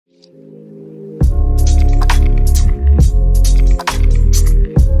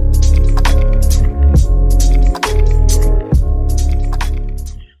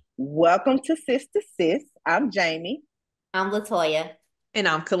Welcome to Sis to Sis. I'm Jamie, I'm Latoya. And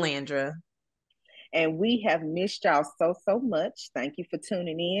I'm Calandra. and we have missed y'all so much. Thank you for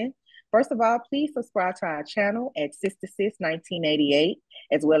tuning in. First of all, please subscribe to our channel at Sister Sis 1988,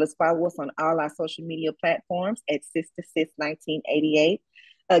 as well as follow us on all our social media platforms at Sister Sis 1988.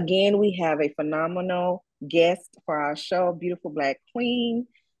 Again, we have a phenomenal guest for our show, beautiful Black Queen.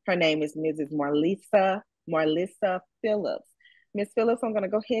 Her name is Mrs. Marlissa Phillips. Miss Phillips, I'm going to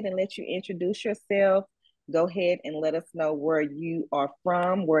go ahead and let you introduce yourself. Go ahead and let us know where you are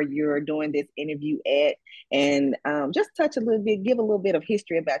from, where you're doing this interview at, and just touch a little bit, give a little bit of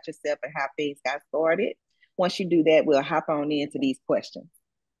history about yourself and how things got started. Once you do that, we'll hop on into these questions.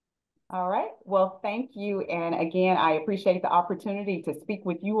 All right. Well, thank you. And again, I appreciate the opportunity to speak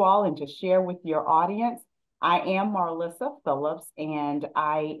with you all and to share with your audience. I am Marlissa Phillips, and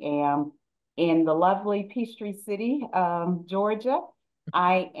I am in the lovely Peachtree City, Georgia.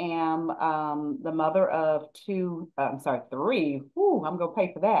 I am the mother of three. Ooh, I'm going to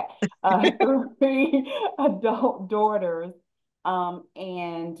pay for that. Three adult daughters.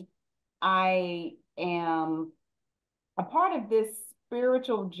 And I am a part of this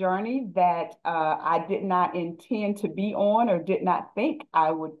spiritual journey that I did not intend to be on or did not think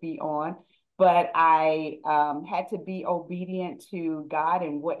I would be on, but I had to be obedient to God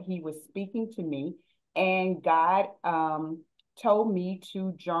and what He was speaking to me. And God told me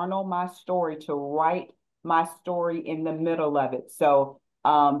to journal my story, to write my story in the middle of it. So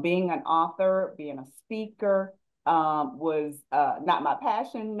being an author, being a speaker, was not my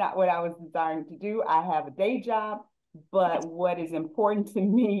passion, not what I was desiring to do. I have a day job, but what is important to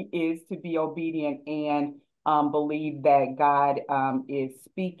me is to be obedient and believe that God is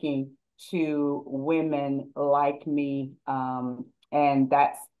speaking to women like me, and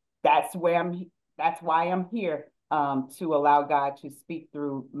that's why I'm here, to allow God to speak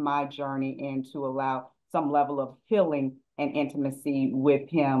through my journey and to allow some level of healing and intimacy with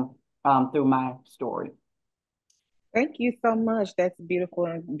Him through my story. Thank you so much. That's beautiful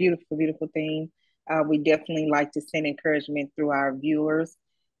and beautiful thing. We definitely like to send encouragement through our viewers.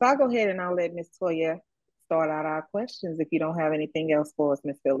 So I'll go ahead and I'll let Miss Toya start out our questions if you don't have anything else for us,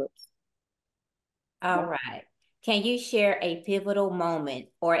 Miss Phillips. All right. Can you share a pivotal moment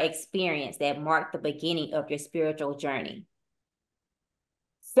or experience that marked the beginning of your spiritual journey?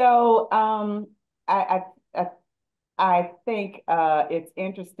 So I, I I think it's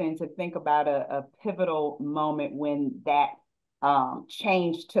interesting to think about a pivotal moment when that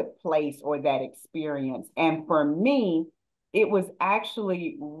change took place or that experience. And for me, it was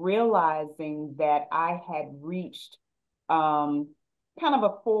actually realizing that I had reached kind of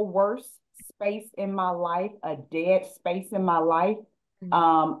a for worse space in my life, a dead space in my life.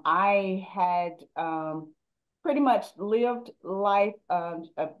 I had pretty much lived life,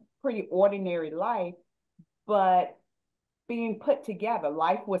 a pretty ordinary life, but being put together.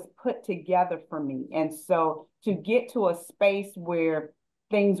 Life was put together for me. And so to get to a space where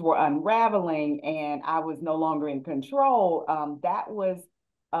things were unraveling and I was no longer in control, that was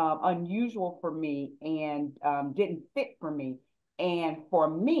unusual for me and didn't fit for me. And for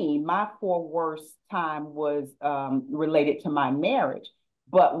me, my for worse time was related to my marriage.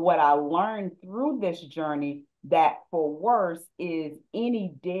 But what I learned through this journey, that for worse is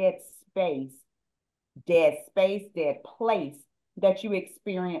any dead place that you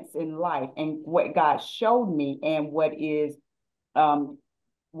experience in life. And what God showed me and what you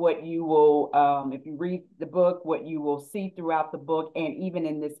will, if you read the book, what you will see throughout the book, and even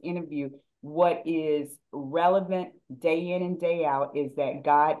in this interview, what is relevant day in and day out is that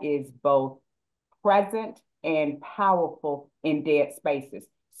God is both present and powerful in dead spaces.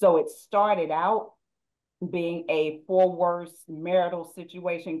 So it started out being a for worse marital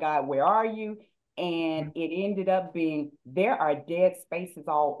situation. God, where are you? And it ended up being there are dead spaces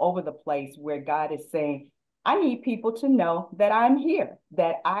all over the place where God is saying, I need people to know that I'm here,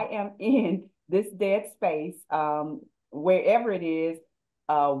 that I am in this dead space, wherever it is,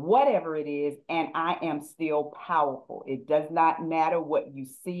 whatever it is, and I am still powerful. It does not matter what you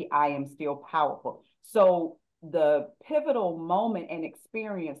see, I am still powerful. So the pivotal moment and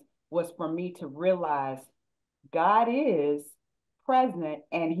experience was for me to realize God is present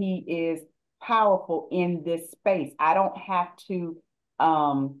and He is powerful in this space. I don't have to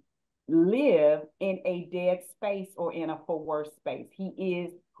live in a dead space or in a for worse space. He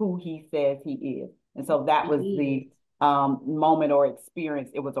is who He says He is. And so that was the moment or experience.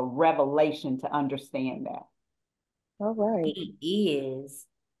 It was a revelation to understand that. All right. He is.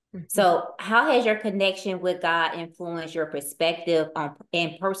 So how has your connection with God influenced your perspective on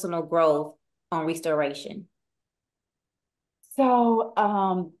and personal growth on restoration?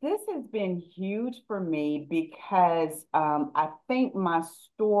 So this has been huge for me because I think my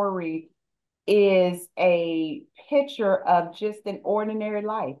story is a picture of just an ordinary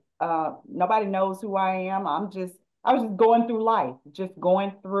life. Nobody knows who I am. I was just going through life, just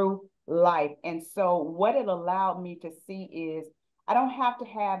going through life. And so what it allowed me to see is I don't have to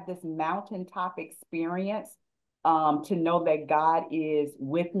have this mountaintop experience to know that God is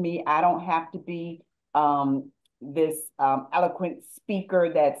with me. I don't have to be this eloquent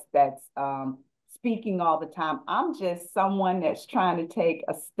speaker that's speaking all the time. I'm just someone that's trying to take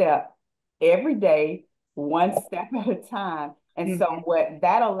a step every day, one step at a time. And so what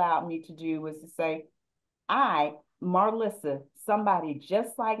that allowed me to do was to say, I, Marlissa, somebody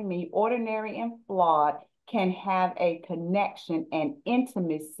just like me, ordinary and flawed, can have a connection and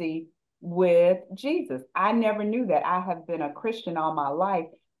intimacy with Jesus. I never knew that. I have been a Christian all my life,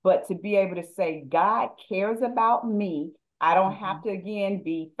 but to be able to say, God cares about me. I don't have to, again,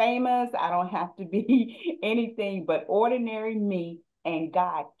 be famous. I don't have to be anything but ordinary me. And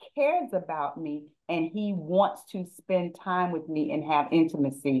God cares about me, and He wants to spend time with me and have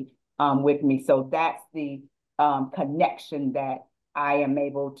intimacy with me. So that's the connection that I am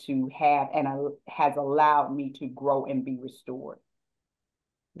able to have and has allowed me to grow and be restored.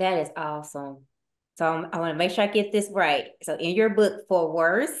 That is awesome. So I want to make sure I get this right. So in your book, For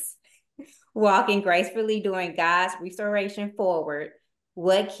Worse, Walking Gracefully During God's Restoration Forward,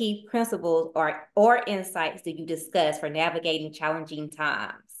 what key principles or insights do you discuss for navigating challenging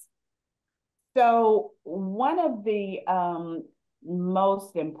times? So one of the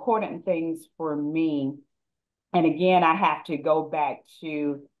most important things for me, and again, I have to go back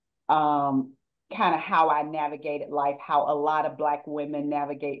to kind of how I navigated life, how a lot of Black women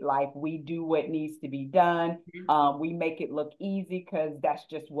navigate life. We do what needs to be done. We make it look easy because that's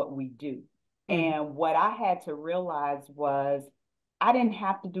just what we do. And what I had to realize was I didn't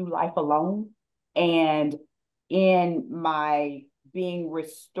have to do life alone. And in my being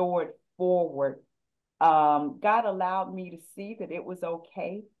restored forward, God allowed me to see that it was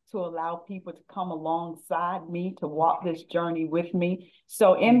okay to allow people to come alongside me to walk this journey with me.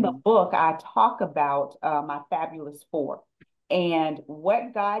 So in the book, I talk about my fabulous four. And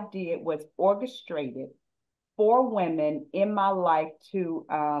what God did was orchestrated four women in my life to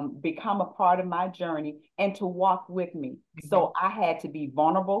become a part of my journey and to walk with me. So I had to be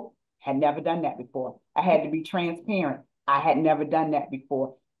vulnerable, had never done that before. I had to be transparent. I had never done that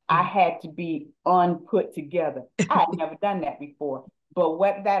before. I had to be unput together. I had never done that before. But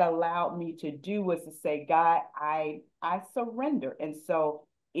what that allowed me to do was to say, God, I surrender. And so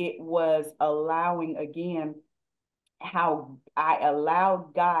it was allowing, again, how I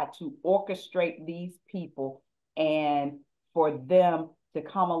allowed God to orchestrate these people and for them to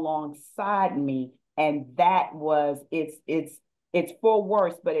come alongside me. And that was it's for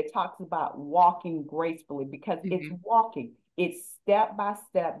worse, but it talks about walking gracefully because it's walking. It's step by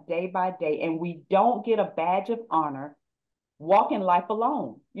step, day by day, and we don't get a badge of honor walking life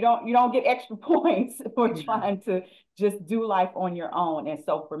alone. You don't get extra points for trying to just do life on your own. And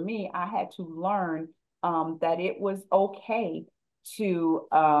so for me, I had to learn that it was okay to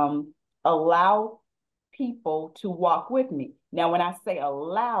allow people to walk with me. Now, when I say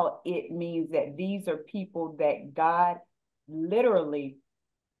allow, it means that these are people that God literally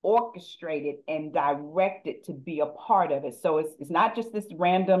orchestrated and directed to be a part of it. So it's not just this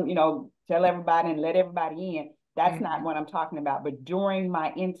random, tell everybody and let everybody in. That's not what I'm talking about. But during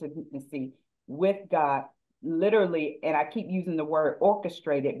my intimacy with God, literally, and I keep using the word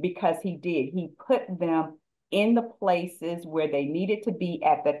orchestrated because He did. He put them in the places where they needed to be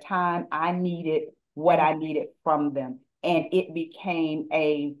at the time I needed what I needed from them. And it became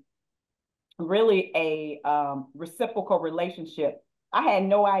really a reciprocal relationship. I had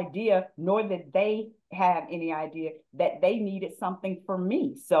no idea, nor did they have any idea that they needed something from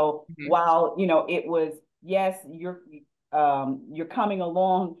me. So while, it was, yes, you're coming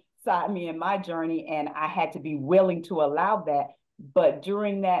alongside me in my journey, and I had to be willing to allow that. But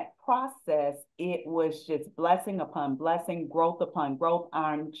during that process, it was just blessing upon blessing, growth upon growth,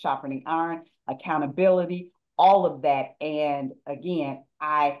 iron sharpening iron, accountability, all of that. And again,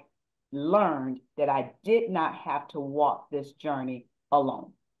 I learned that I did not have to walk this journey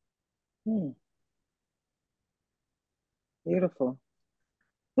alone. Beautiful.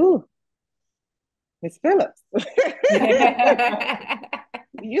 Ooh, Miss Phillips.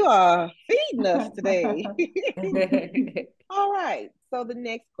 You are feeding us today. All right. So the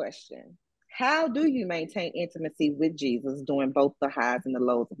next question. How do you maintain intimacy with Jesus during both the highs and the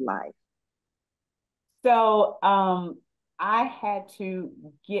lows of life? So I had to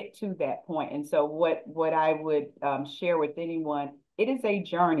get to that point. And so what I would share with anyone, it is a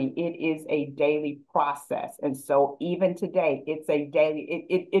journey. It is a daily process. And so even today, it's a daily,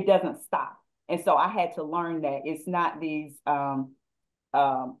 it doesn't stop. And so I had to learn that it's not these,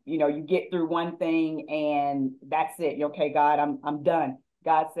 you get through one thing and that's it. Okay, God, I'm done.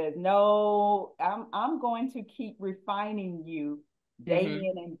 God says, no, I'm going to keep refining you day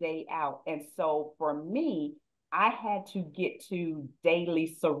in and day out. And so for me, I had to get to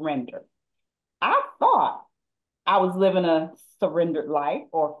daily surrender. I thought I was living a surrendered life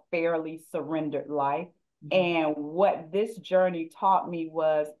or fairly surrendered life. And what this journey taught me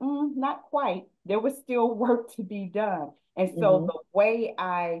was not quite. There was still work to be done. And so the way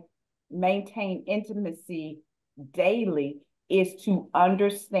I maintain intimacy daily is to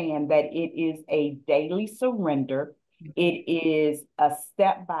understand that it is a daily surrender. It is a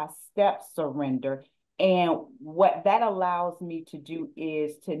step-by-step surrender. And what that allows me to do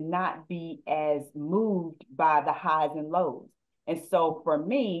is to not be as moved by the highs and lows. And so for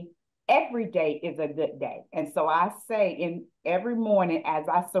me, every day is a good day. And so I say in every morning as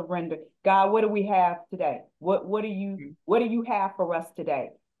I surrender, God, what do we have today? What do you have for us today?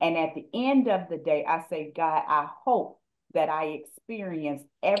 And at the end of the day, I say, God, I hope that I experience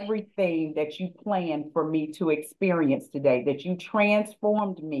everything that you planned for me to experience today, that you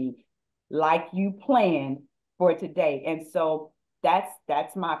transformed me like you planned for today. And so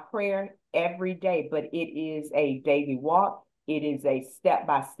that's my prayer every day, but it is a daily walk. It is a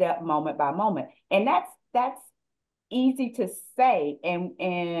step-by-step, moment by moment. And that's easy to say.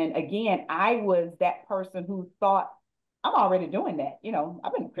 And again, I was that person who thought, I'm already doing that.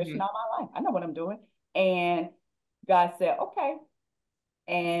 I've been a Christian all my life. I know what I'm doing. And God said, okay.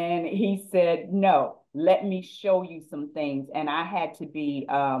 And he said, no, let me show you some things. And I had to be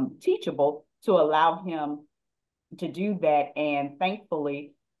teachable to allow him to do that. And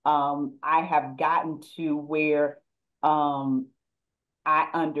thankfully, I have gotten to where I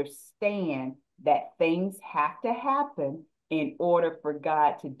understand that things have to happen in order for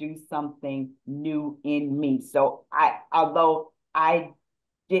God to do something new in me. So although I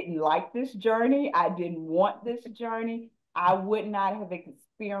didn't like this journey, I didn't want this journey, I would not have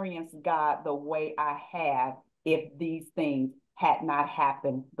experienced God the way I have if these things had not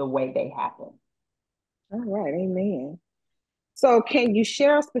happened the way they happened. All right, amen. So can you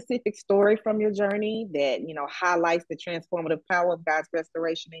share a specific story from your journey that, highlights the transformative power of God's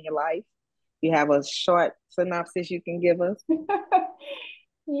restoration in your life? You have a short synopsis you can give us?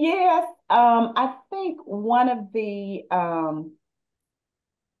 Yes, I think one of the,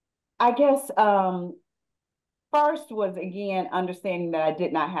 I guess, first was again understanding that I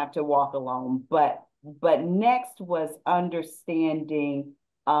did not have to walk alone, but next was understanding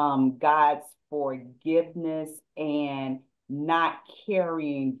God's forgiveness and not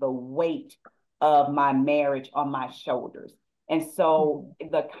carrying the weight of my marriage on my shoulders. And so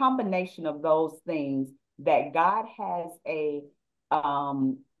the combination of those things, that God has a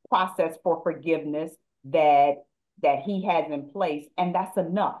process for forgiveness that he has in place, and that's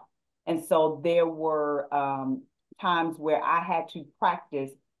enough. And so there were times where I had to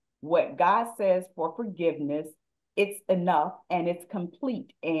practice what God says for forgiveness. It's enough and it's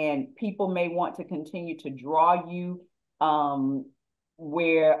complete. And people may want to continue to draw you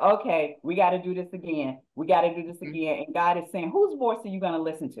where, okay, we got to do this again. We got to do this again. And God is saying, whose voice are you going to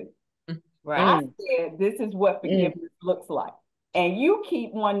listen to? Right. I said, this is what forgiveness looks like. And you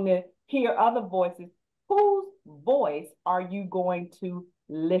keep wanting to hear other voices. Whose voice are you going to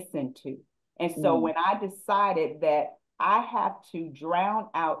listen to? And so when I decided that I have to drown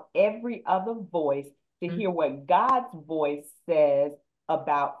out every other voice to hear what God's voice says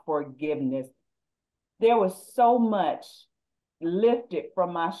about forgiveness, there was so much lifted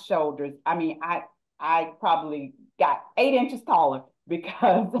from my shoulders. I mean, I probably got 8 inches taller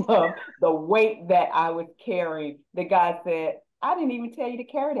because of the weight that I was carrying. That God said, I didn't even tell you to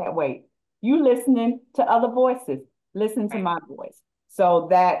carry that weight. You listening to other voices, listen to my voice. So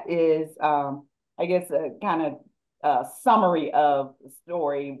that is, I guess, a kind of summary of the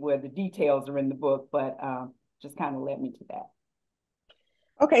story where the details are in the book, but just kind of led me to that.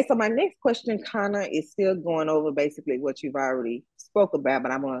 Okay, so my next question kind of is still going over basically what you've already spoke about,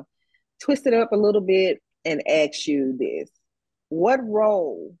 but I'm going to twist it up a little bit and ask you this. What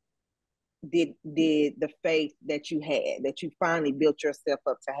role did the faith that you had, that you finally built yourself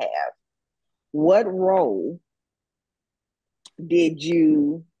up to have, what role did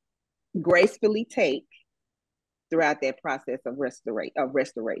you gracefully take throughout that process of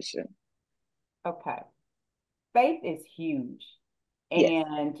restoration? Okay. Faith is huge. Yes.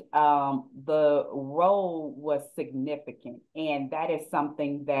 And the role was significant. And that is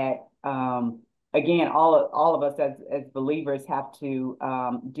something that, again, all of us as believers have to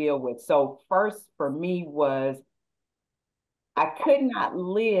deal with. So first for me was I could not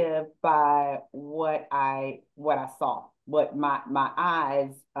live by what I saw, what my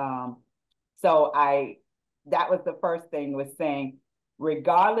eyes. So that was the first thing, was saying,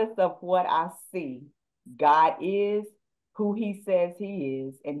 regardless of what I see, God is who he says he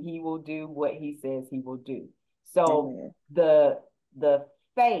is, and he will do what he says he will do. So Amen. the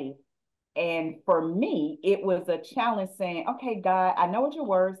faith, and for me, it was a challenge saying, okay, God, I know what your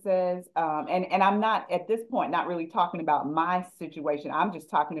word says. And I'm not at this point, not really talking about my situation. I'm just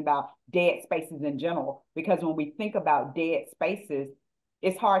talking about dead spaces in general, because when we think about dead spaces,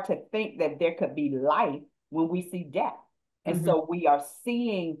 it's hard to think that there could be life when we see death. And so we are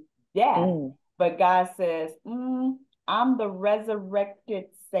seeing death, but God says, I'm the resurrected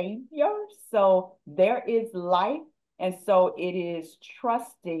Savior. So there is life. And so it is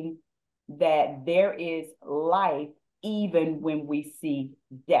trusting that there is life even when we see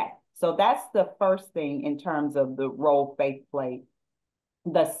death. So that's the first thing in terms of the role faith played.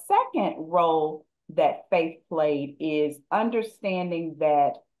 The second role that faith played is understanding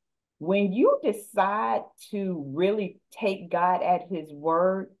that when you decide to really take God at his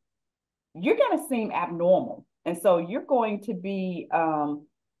word, you're going to seem abnormal. And so you're going to be,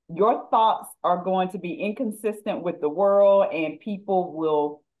 your thoughts are going to be inconsistent with the world, and people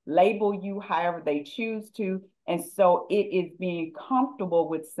will label you however they choose to. And so it is being comfortable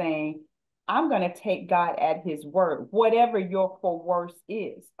with saying, I'm going to take God at his word, whatever your for worse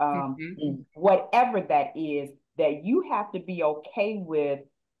is, whatever that is, that you have to be okay with.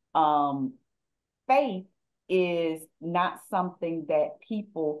 Faith is not something that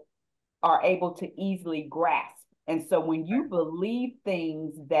people are able to easily grasp. And so when you believe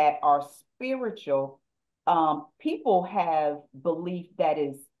things that are spiritual, people have belief that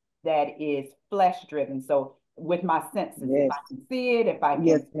is flesh driven. So with my senses, if I can see it, if I can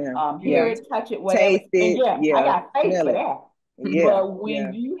hear it, touch it, whatever. Taste it, and I got faith for that. But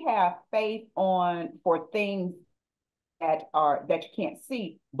when you have faith for things that you can't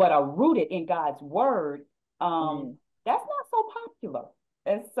see, but are rooted in God's word, that's not so popular.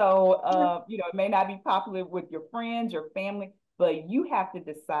 And so, it may not be popular with your friends, your family, but you have to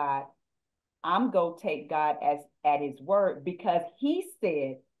decide, I'm going to take God at his word, because he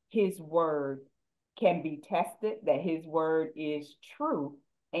said his word can be tested, that his word is true.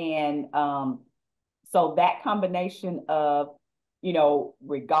 And so that combination of,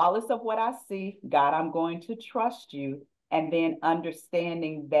 regardless of what I see, God, I'm going to trust you. And then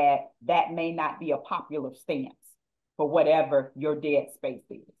understanding that that may not be a popular stance for whatever your dead space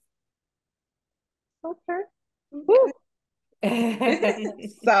is. Okay.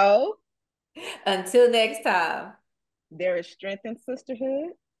 So until next time, there is strength in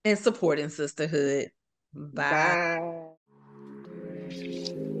sisterhood and support in sisterhood. Bye. Bye.